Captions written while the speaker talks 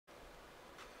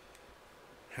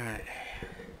Right.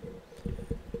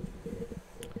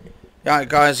 Yeah,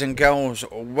 guys and girls,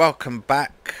 welcome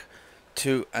back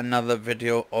to another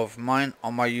video of mine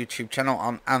on my YouTube channel.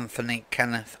 I'm Anthony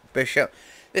Kenneth Bishop.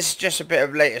 This is just a bit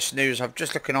of latest news. I'm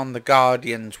just looking on the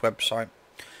Guardian's website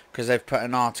because they've put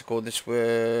an article. This was,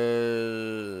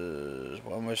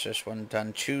 when was this one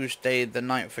done? Tuesday the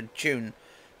 9th of June.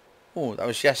 Oh, that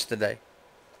was yesterday,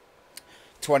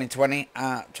 2020,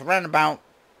 at around about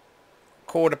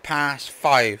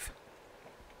 5:15.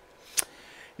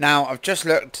 Now, I've just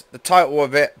looked, the title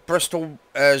of it, Bristol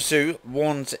Zoo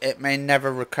warns it may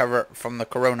never recover from the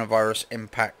coronavirus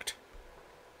impact.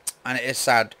 And it is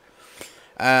sad.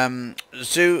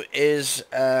 Zoo is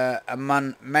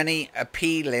among many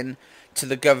appealing to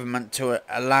the government to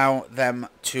allow them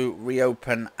to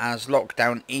reopen as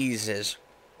lockdown eases.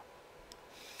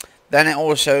 Then it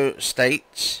also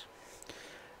states,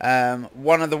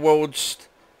 one of the world's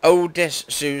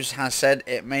oldest zoos has said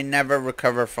it may never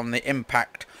recover from the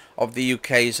impact of the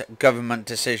UK's government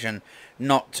decision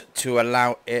not to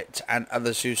allow it and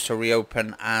other zoos to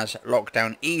reopen as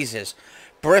lockdown eases.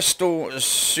 Bristol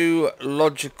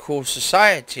Zoological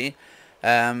Society,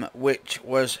 which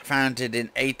was founded in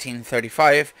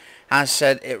 1835, has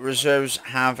said its reserves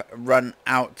have run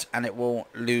out and it will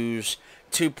lose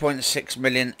 2.6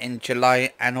 million in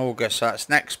July and August. So that's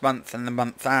next month and the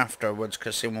month afterwards,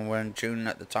 because we're in June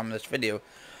at the time of this video.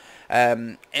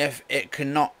 If it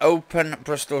cannot open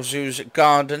Bristol Zoo's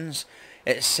gardens,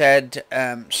 it said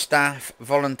staff,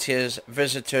 volunteers,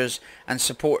 visitors and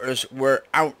supporters were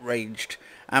outraged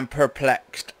and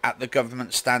perplexed at the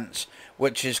government stance,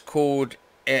 which is called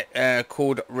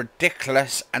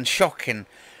ridiculous and shocking.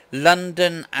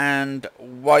 London and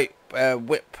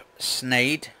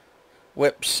Whipsnade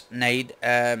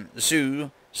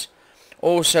zoos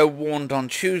also warned on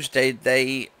Tuesday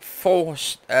they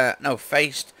faced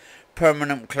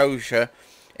permanent closure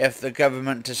if the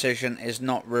government decision is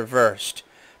not reversed,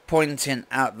 pointing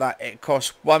out that it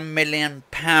costs £1 million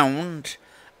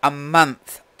a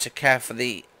month to care for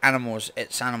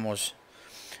its animals.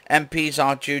 MPs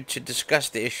are due to discuss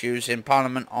the issues in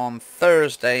Parliament on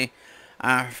Thursday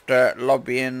after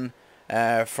lobbying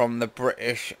from the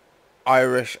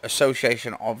Irish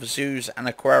Association of Zoos and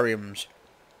Aquariums.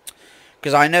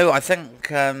 Because I think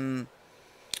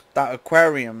that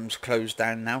aquarium's closed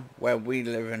down now, where we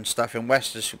live and stuff, in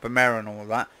Wester-super-Mare and all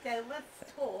that. There was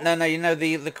talk. No, you know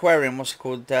the aquarium, what's it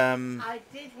called? I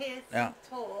did hear some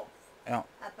talks about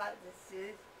the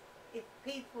zoo. If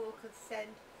people could send...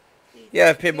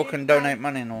 if people can donate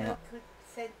money and all that. Could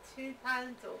send £2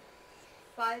 or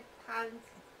 £5.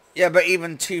 Yeah, but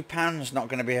even £2 not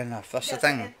going to be enough. That's the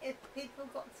thing. If people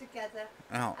got together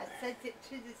and sent it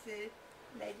to the zoo,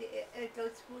 maybe it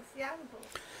goes towards the animals.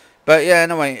 But yeah,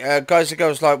 anyway, guys and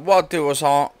girls, like, what I'll do is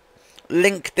I'll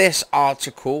link this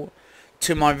article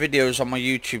to my videos on my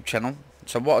YouTube channel.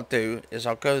 So what I'll do is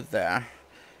I'll go there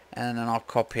and then I'll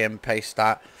copy and paste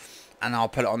that and I'll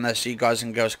put it on there so you guys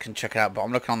and girls can check it out. But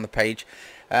I'm looking on the page.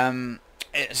 It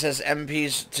says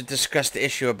MPs to discuss the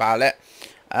issue about it.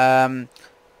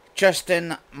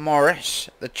 Justin Morris,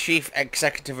 the chief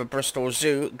executive of Bristol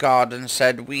Zoo Gardens,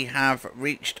 said we have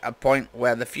reached a point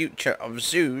where the future of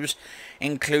zoos,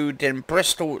 including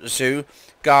Bristol Zoo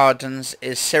Gardens,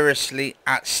 is seriously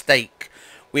at stake.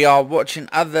 We are watching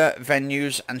other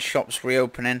venues and shops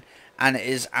reopening, and it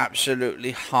is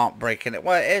absolutely heartbreaking.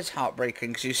 Well, it is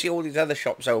heartbreaking because you see all these other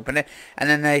shops opening, and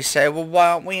then they say, well, why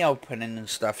aren't we opening and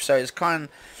stuff? So it's kind of...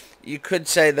 You could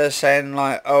say they're saying,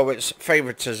 like, oh, it's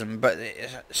favoritism, but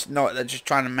it's not. They're just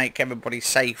trying to make everybody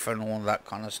safe and all that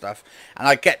kind of stuff. And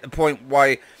I get the point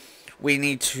why we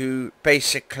need to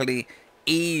basically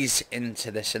ease into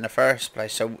this in the first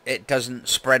place so it doesn't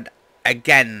spread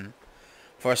again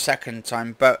for a second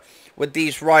time. But with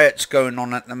these riots going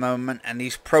on at the moment and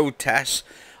these protests,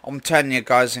 I'm telling you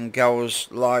guys and girls,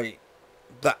 like,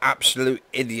 they're absolute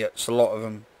idiots, a lot of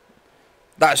them.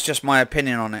 That's just my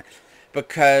opinion on it.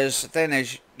 Because the thing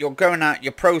is, you're going out,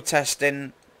 you're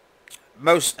protesting.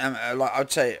 Most, like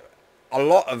I'd say, a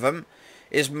lot of them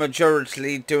is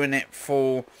majority doing it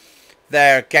for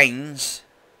their gains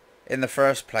in the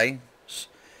first place.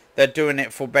 They're doing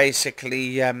it for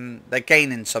basically, they're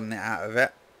gaining something out of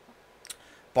it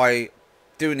by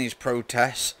doing these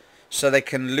protests, so they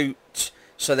can loot,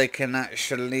 so they can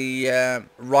actually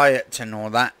riot and all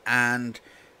that. And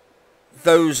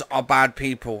those are bad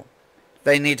people.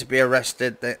 They need to be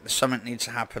arrested. Something needs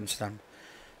to happen to them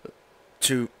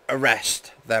to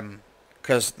arrest them,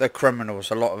 because they're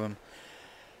criminals, a lot of them.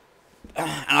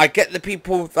 And I get the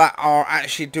people that are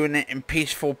actually doing it in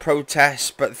peaceful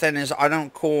protests, but the thing is, I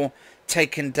don't call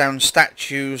taking down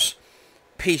statues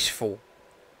peaceful.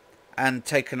 and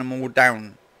taken them all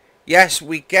down. Yes,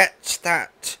 we get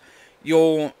that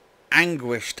you're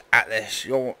anguished at this.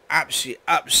 You're absolutely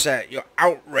upset. You're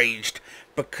outraged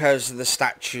because of the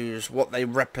statues, what they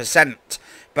represent.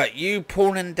 But you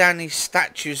pulling down these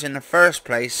statues in the first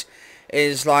place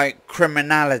is like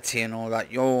criminality and all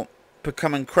that. You're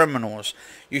becoming criminals.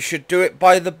 You should do it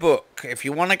by the book. If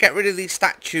you want to get rid of these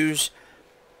statues,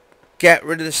 get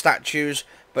rid of the statues,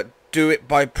 but do it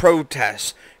by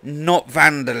protest, not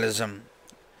vandalism.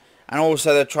 And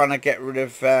also they're trying to get rid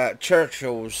of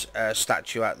Churchill's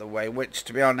statue out of the way, which,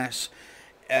 to be honest,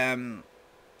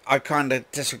 I kind of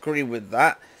disagree with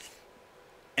that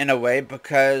in a way,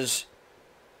 because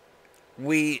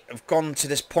we have gone to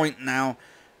this point now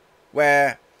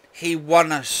where he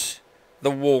won us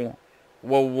the war,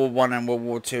 World War One and World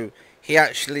War Two. He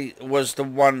actually was the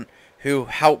one who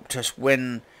helped us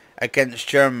win against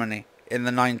Germany in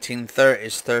the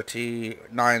 1930s,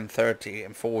 39, 30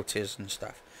 and 40s and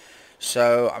stuff.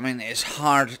 So, I mean, it's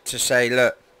hard to say,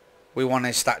 look, we want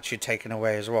his statue taken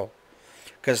away as well.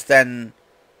 Because then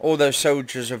all those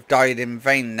soldiers have died in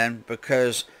vain then,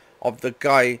 because of the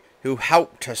guy who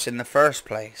helped us in the first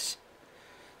place.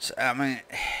 So, I mean,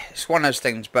 it's one of those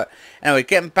things. But anyway,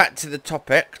 getting back to the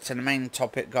topic, to the main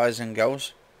topic, guys and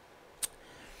girls.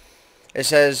 It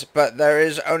says, but there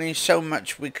is only so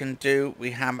much we can do.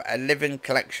 We have a living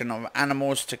collection of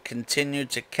animals to continue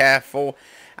to care for,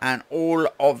 and all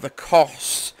of the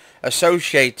costs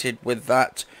associated with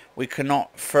that. We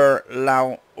cannot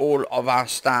furlough all of our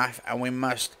staff, and we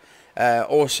must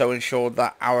also ensure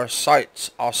that our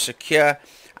sites are secure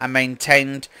and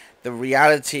maintained. The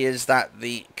reality is that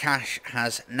the cash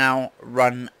has now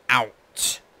run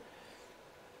out.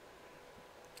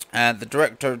 The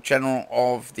Director General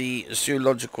of the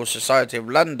Zoological Society of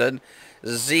London,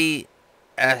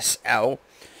 ZSL,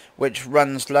 which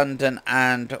runs London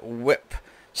and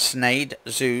Whipsnade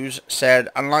zoos, said,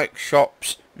 unlike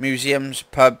shops, museums,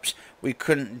 pubs, we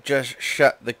couldn't just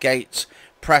shut the gates,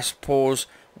 press pause,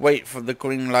 wait for the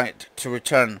green light to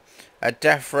return. A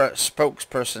DEFRA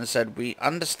spokesperson said, we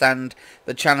understand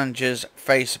the challenges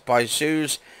faced by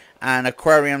zoos and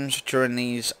aquariums during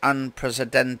these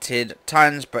unprecedented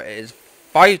times, but it is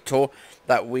vital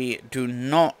that we do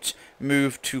not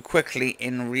move too quickly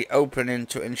in reopening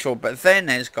to ensure. But the thing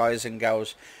is, guys and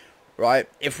girls, right,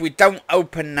 if we don't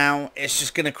open now, it's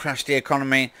just going to crash the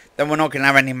economy. Then we're not going to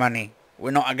have any money.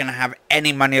 We're not going to have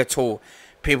any money at all.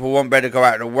 People won't be able to go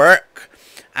out to work.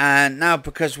 And now,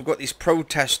 because we've got these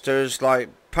protesters like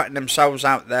putting themselves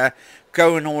out there,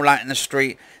 going all out in the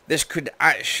street, this could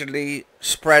actually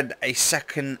spread a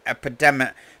second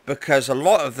epidemic, because a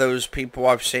lot of those people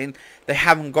I've seen, they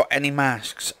haven't got any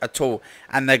masks at all,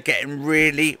 and they're getting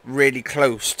really, really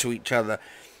close to each other.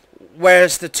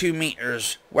 Where's the 2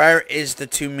 meters? Where is the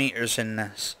 2 meters in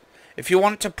this? If you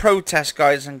want to protest,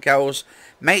 guys and girls,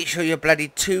 make sure you're bloody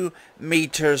 2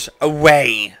 meters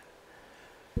away.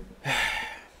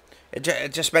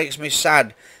 It just makes me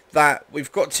sad that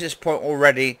we've got to this point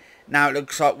already. Now it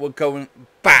looks like we're going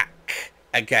back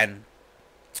again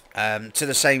to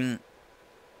the same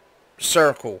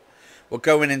circle. We're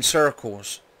going in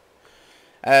circles.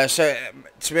 So,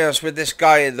 to be honest, with this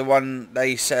guy, the one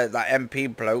they said, that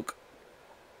MP bloke,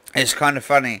 it's kind of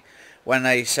funny when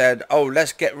they said, oh,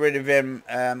 let's get rid of him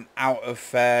out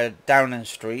of Downing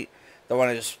Street. The one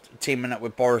that's teaming up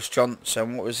with Boris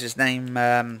Johnson. What was his name?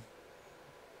 That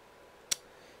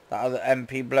other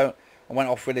MP bloke. I went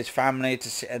off with his family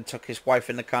and took his wife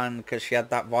in the car because she had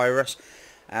that virus.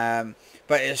 But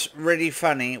it's really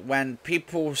funny when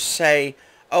people say,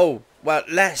 oh, well,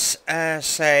 let's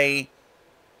get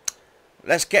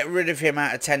rid of him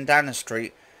out of 10 Downing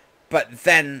Street. But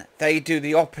then they do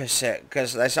the opposite,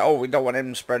 because they say, oh, we don't want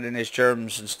him spreading his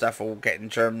germs and stuff, or getting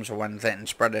germs or anything and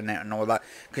spreading it and all that,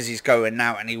 because he's going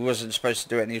out and he wasn't supposed to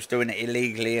do it and he was doing it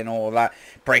illegally and all that,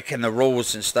 breaking the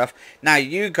rules and stuff. Now,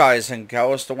 you guys and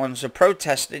girls, the ones who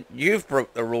protested, you've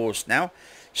broke the rules now.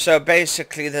 So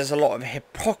basically, there's a lot of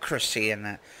hypocrisy in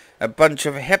it. A bunch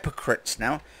of hypocrites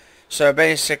now. So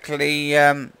basically,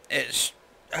 it's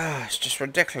just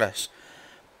ridiculous.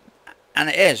 And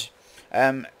it is.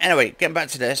 Anyway, getting back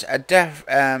to this, a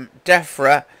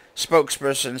DEFRA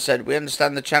spokesperson said, we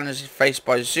understand the challenges faced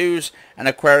by zoos and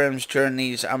aquariums during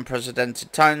these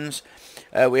unprecedented times.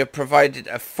 We have provided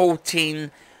a £14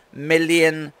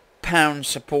 million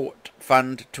support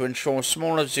fund to ensure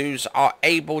smaller zoos are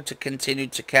able to continue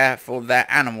to care for their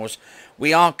animals.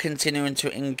 We are continuing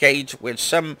to engage with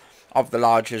some of the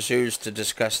larger zoos to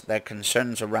discuss their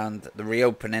concerns around the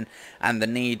reopening and the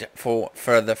need for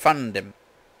further funding.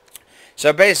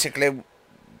 So basically,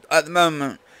 at the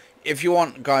moment, if you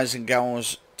want, guys and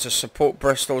girls, to support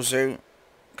Bristol Zoo,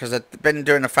 because they've been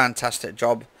doing a fantastic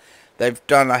job. They've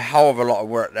done a hell of a lot of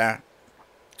work there,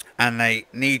 and they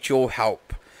need your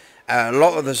help. A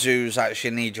lot of the zoos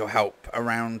actually need your help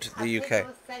around the UK. I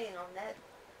was saying on that,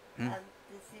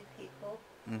 the zoo people,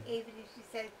 even if you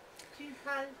said £2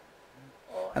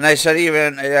 or... And they said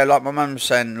even, yeah, like my mum's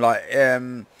saying, like,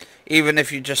 even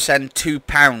if you just send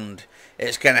 £2,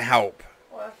 it's going to help.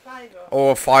 Or a fiver.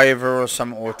 Or a fiver or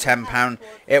something, or £10.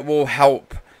 It will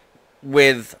help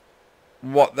with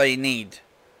what they need.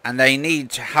 And they need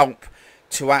to help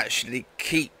to actually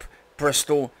keep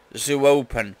Bristol Zoo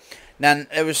open. Then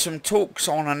there was some talks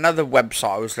on another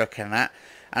website I was looking at,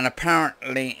 and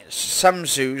apparently some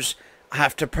zoos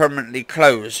have to permanently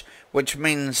close, which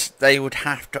means they would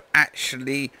have to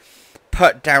actually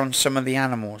put down some of the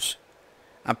animals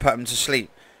and put them to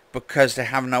sleep, because they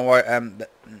have no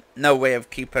way of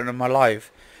keeping them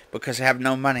alive, because they have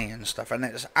no money and stuff. And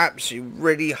it's absolutely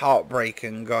really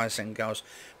heartbreaking, guys and girls.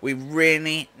 We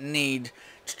really need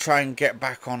to try and get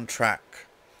back on track.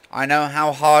 I know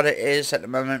how hard it is at the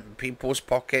moment in people's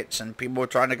pockets, and people are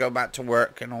trying to go back to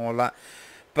work and all that.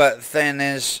 But the thing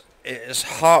is, it is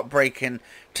heartbreaking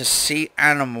to see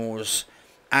animals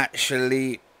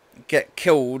actually get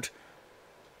killed,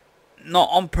 not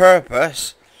on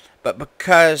purpose, but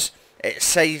because it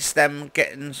saves them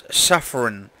getting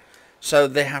suffering. So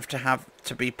they have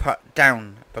to be put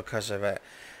down because of it.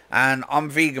 And I'm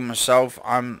vegan myself.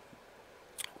 I'm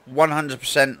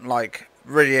 100% like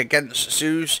really against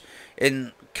zoos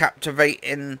in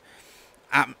captivating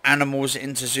animals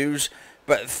into zoos.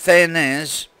 But the thing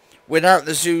is, without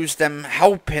the zoos them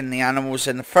helping the animals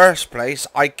in the first place,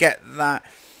 I get that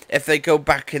if they go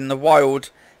back in the wild,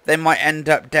 they might end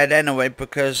up dead anyway,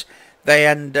 because they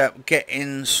end up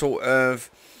getting sort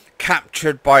of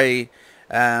captured by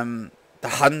the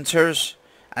hunters,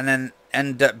 and then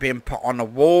end up being put on a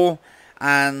wall.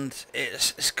 And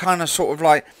it's kind of sort of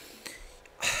like,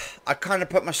 I kind of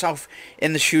put myself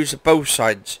in the shoes of both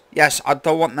sides. Yes, I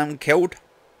don't want them killed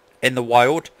in the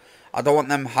wild. I don't want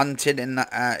them hunted in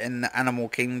the animal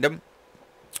kingdom.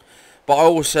 But I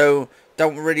also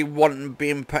don't really want them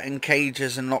being put in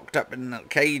cages and locked up in the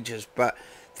cages. But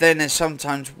then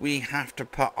sometimes we have to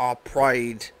put our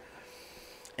pride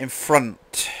in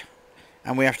front,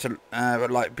 and we have to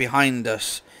like behind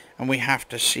us, and we have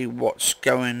to see what's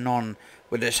going on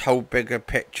with this whole bigger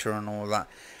picture and all that.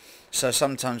 So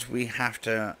sometimes we have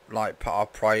to like put our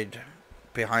pride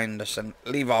behind us and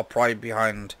leave our pride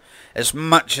behind, as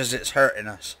much as it's hurting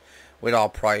us with our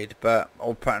pride, but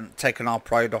or taking our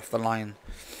pride off the line.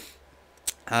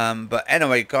 But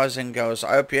anyway, guys and girls,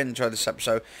 I hope you enjoyed this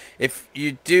episode. If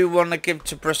you do want to give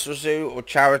to Bristol Zoo or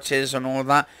charities and all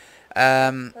that,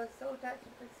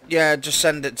 yeah, just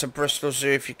send it to Bristol Zoo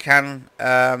if you can.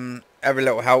 Every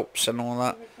little helps and all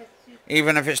that.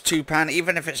 Even if it's £2,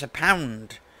 even if it's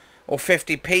 £1 or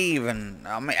 50p even.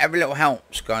 I mean, every little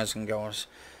helps, guys and girls.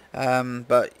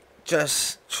 But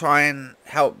just try and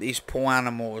help these poor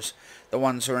animals, the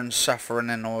ones who are in suffering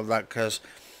and all that, because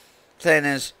the thing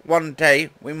is, one day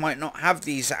we might not have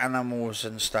these animals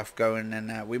and stuff going in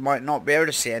there. We might not be able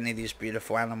to see any of these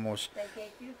beautiful animals. They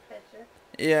gave you pleasure.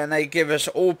 Yeah, and they give us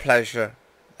all pleasure.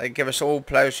 They give us all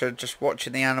pleasure just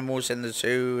watching the animals in the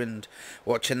zoo, and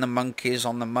watching the monkeys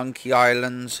on the monkey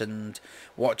islands, and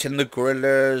watching the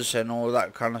gorillas and all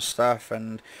that kind of stuff.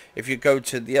 And if you go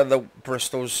to the other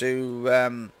Bristol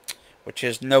Zoo, which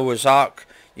is Noah's Ark,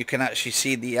 you can actually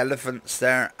see the elephants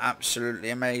there. Absolutely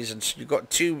amazing. So you've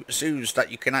got two zoos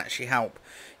that you can actually help.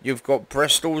 You've got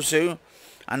Bristol Zoo,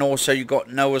 and also you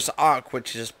got Noah's Ark,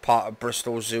 which is part of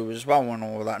Bristol Zoo as well, and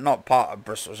all that. Not part of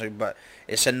Bristol Zoo, but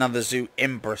it's another zoo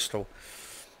in Bristol.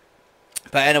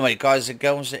 But anyway, guys and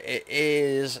girls, it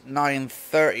is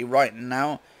 9:30 right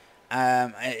now.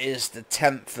 It is the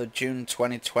 10th of June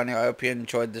 2020. I hope you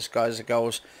enjoyed this, guys and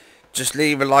girls. Just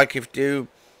leave a like if you do.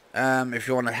 If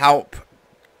you want to help,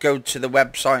 go to the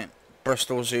website,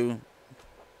 Bristol Zoo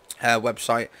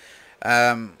website.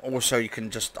 Also, you can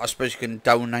just, I suppose you can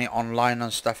donate online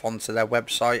and stuff onto their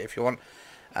website if you want.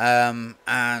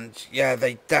 And yeah,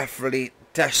 they desperately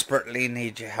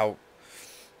need your help.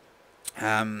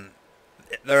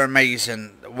 They're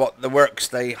amazing. What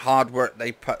the hard work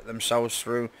they put themselves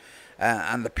through,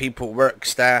 and the people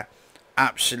works there,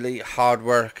 absolutely hard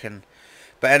working.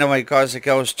 But anyway, guys and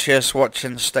girls, cheers for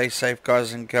watching. Stay safe,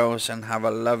 guys and girls, and have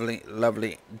a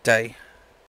lovely day.